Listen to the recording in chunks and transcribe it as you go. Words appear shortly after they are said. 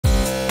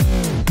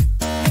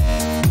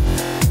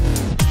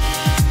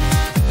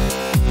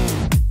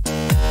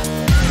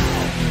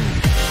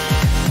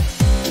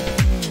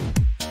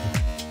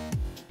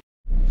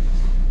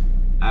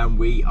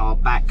we are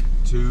back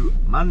to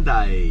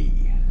Monday.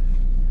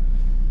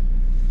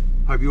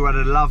 Hope you had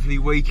a lovely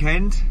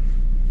weekend.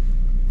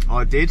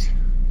 I did.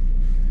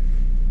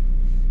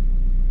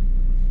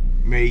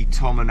 Me,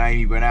 Tom and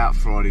Amy went out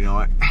Friday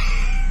night.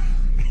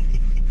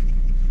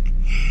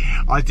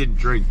 I didn't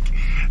drink,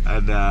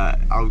 and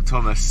old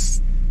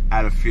Thomas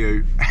had a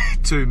few.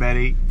 Too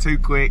many, too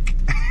quick.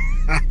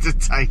 Had to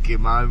take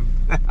him home.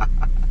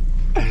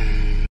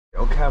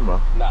 On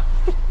camera? Nah.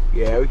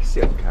 Yeah, we can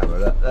see it on camera.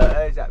 Look,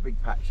 there's that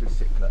big patch of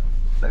sicklet.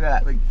 Look at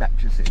that big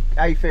patch of sicklet.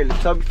 How you feeling,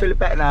 Tom? You feeling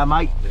better now,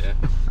 mate? Yeah.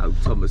 Oh,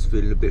 Thomas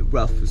feeling a bit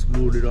rough this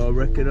morning, I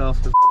reckon,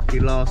 after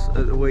f***ing last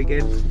at the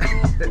weekend.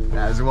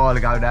 That was a while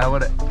ago now,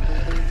 wasn't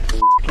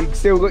it? You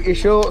still got your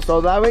shorts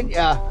on, haven't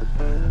ya?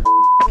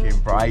 F***ing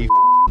brave.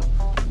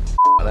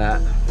 Like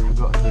that. I've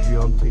got a hoodie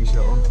on, t-shirt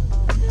on,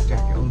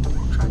 jacket on,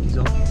 trackies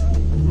on.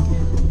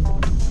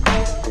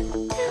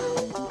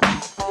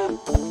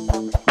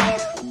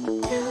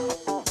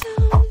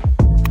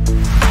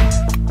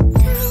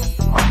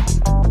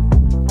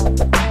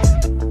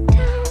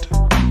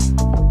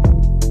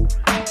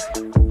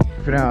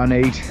 For now I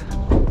need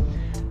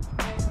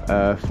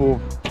 4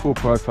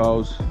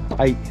 profiles,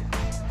 8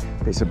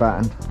 bits of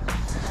batten,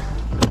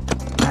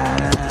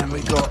 and we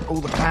got all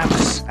the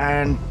clamps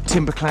and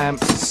timber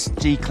clamps,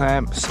 G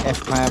clamps, F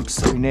clamps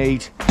that we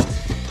need.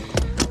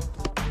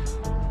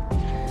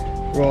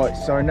 Right,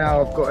 so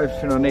now I've got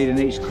everything I need in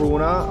each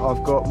corner.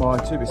 I've got my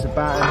 2 bits of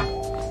batten.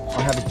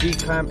 I have a G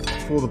clamp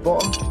for the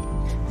bottom.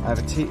 I have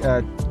a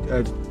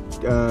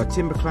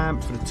timber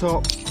clamp for the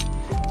top,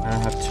 and I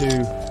have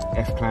 2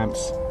 F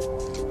clamps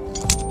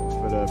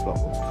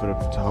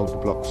to hold the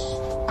blocks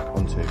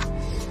onto.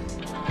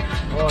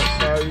 Right,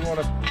 so you want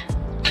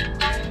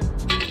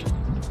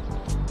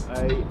a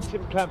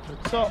timber clamp for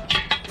the top.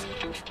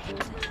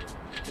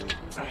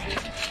 So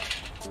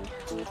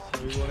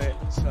we want it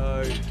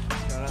so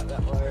it's going out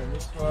that way and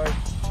this way,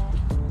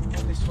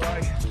 and this way.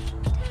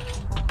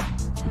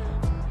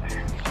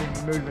 Keep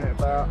moving it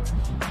about.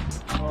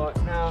 Right,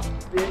 now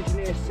the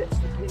engineer sets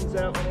the pins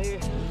out on here.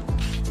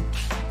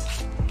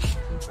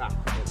 There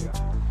we go.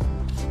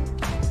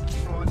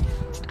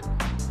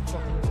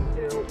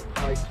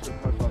 Place for the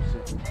profile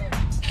set.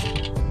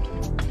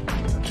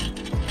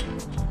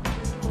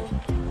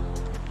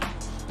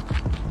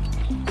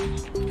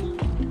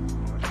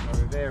 Right,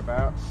 so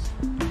thereabouts.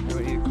 Now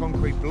we need a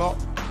concrete block.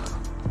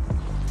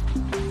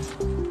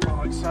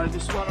 Right, so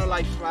this one I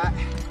lay flat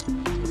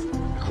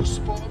across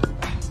the bottom,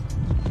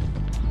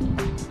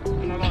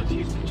 and I like to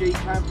use the G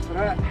clamp for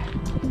that.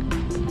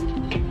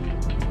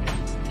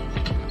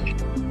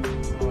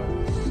 Right,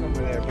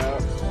 somewhere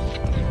thereabouts.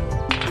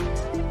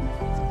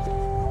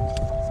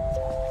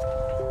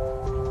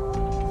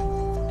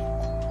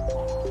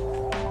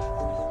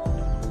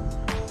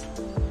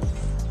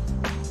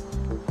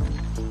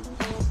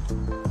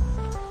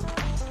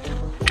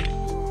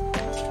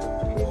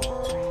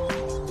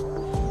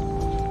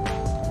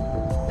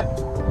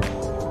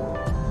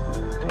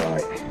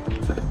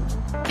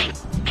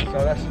 So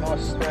that's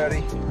nice,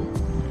 sturdy.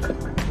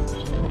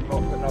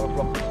 I'll put another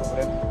block on top of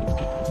them,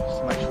 just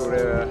to make sure they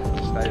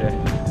stay there.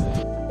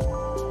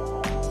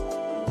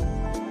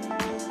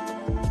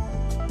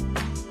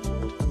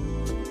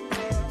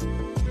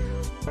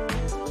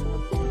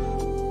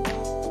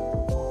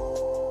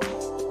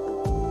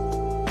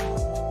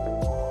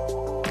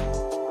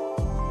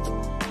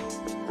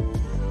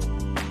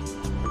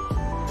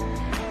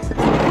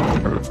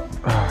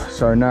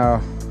 So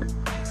now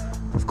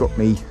I've got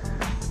me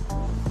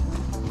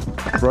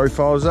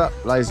profiles up,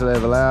 laser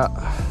level out,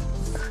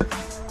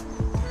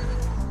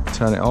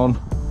 turn it on,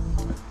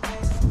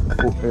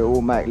 it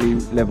automatically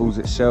levels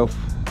itself.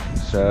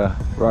 It's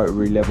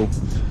rotary level.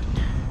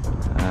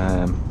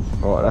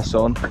 Right, that's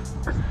on.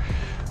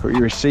 Got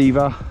your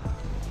receiver,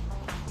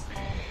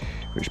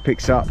 which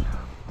picks up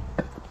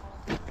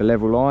the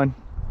level line.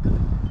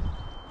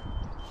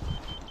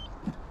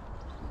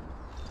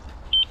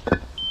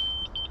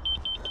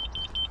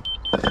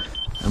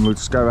 And we'll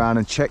just go around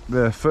and check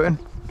the footing.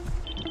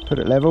 Put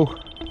it level.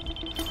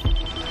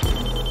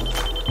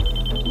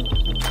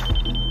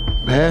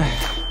 There.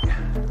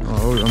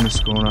 Oh, on this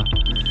corner.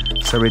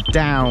 So we're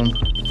down.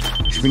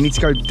 If we need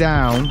to go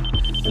down,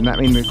 then that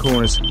means the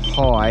corner's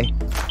high.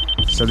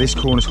 So this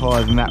corner's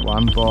higher than that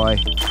one by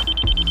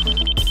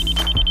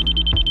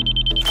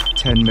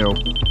 10 mil.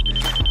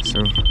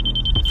 So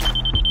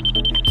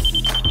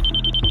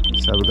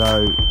we'll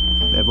go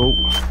level.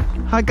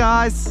 Hi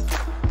guys.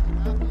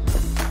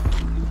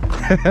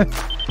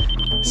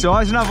 So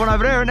there's another one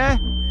over there, isn't there?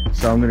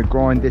 So I'm going to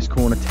grind this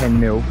corner 10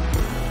 mil,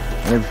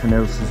 and everything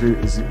else is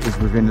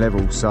within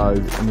level. So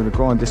I'm going to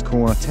grind this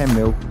corner 10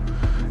 mil,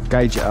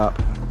 gauge it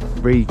up,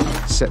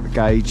 reset the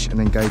gauge, and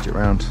then gauge it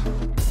round.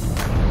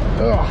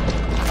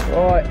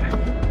 Right,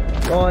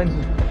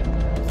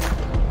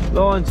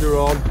 lines are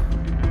on,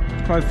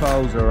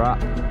 profiles are up,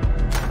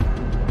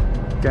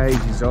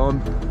 gauge is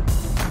on.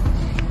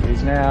 It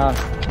is now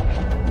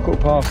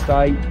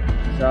 8:15.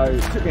 So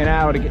it took me an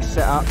hour to get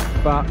set up,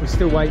 but we're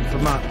still waiting for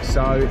muck,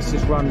 so it's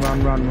just run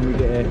when we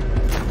get here.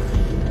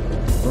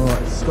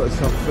 Alright, it's got its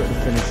foot to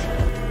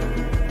finish.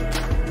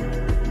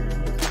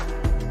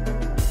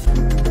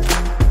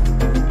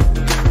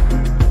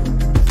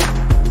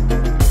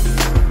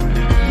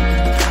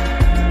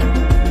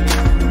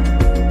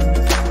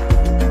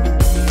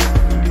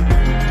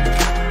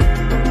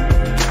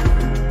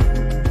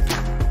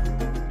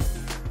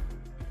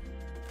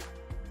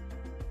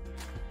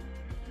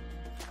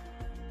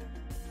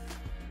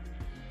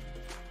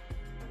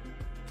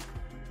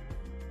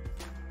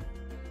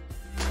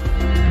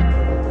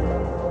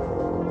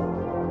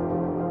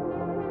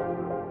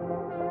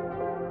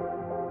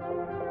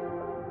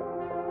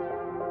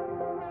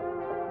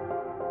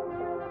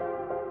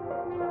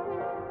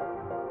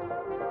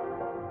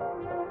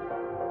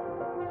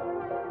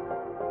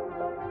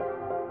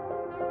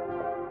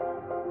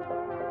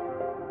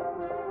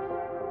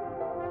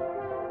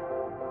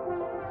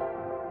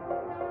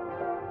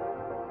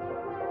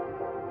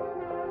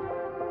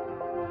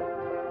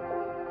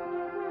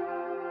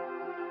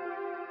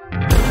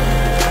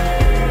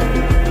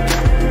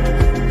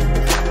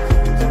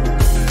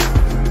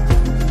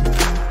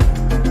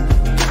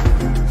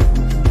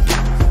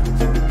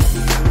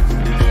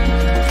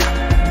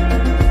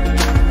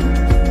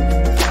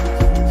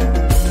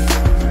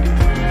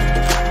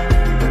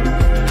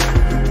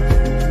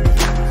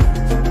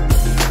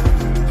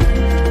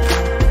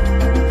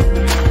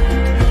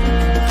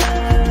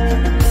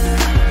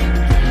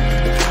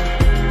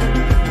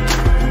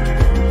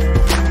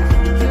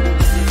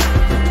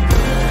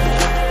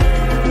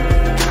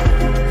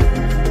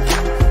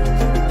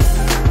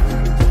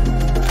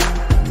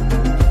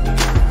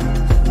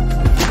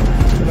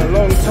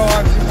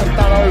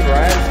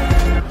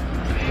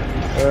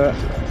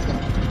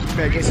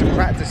 Better get some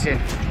practice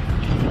in.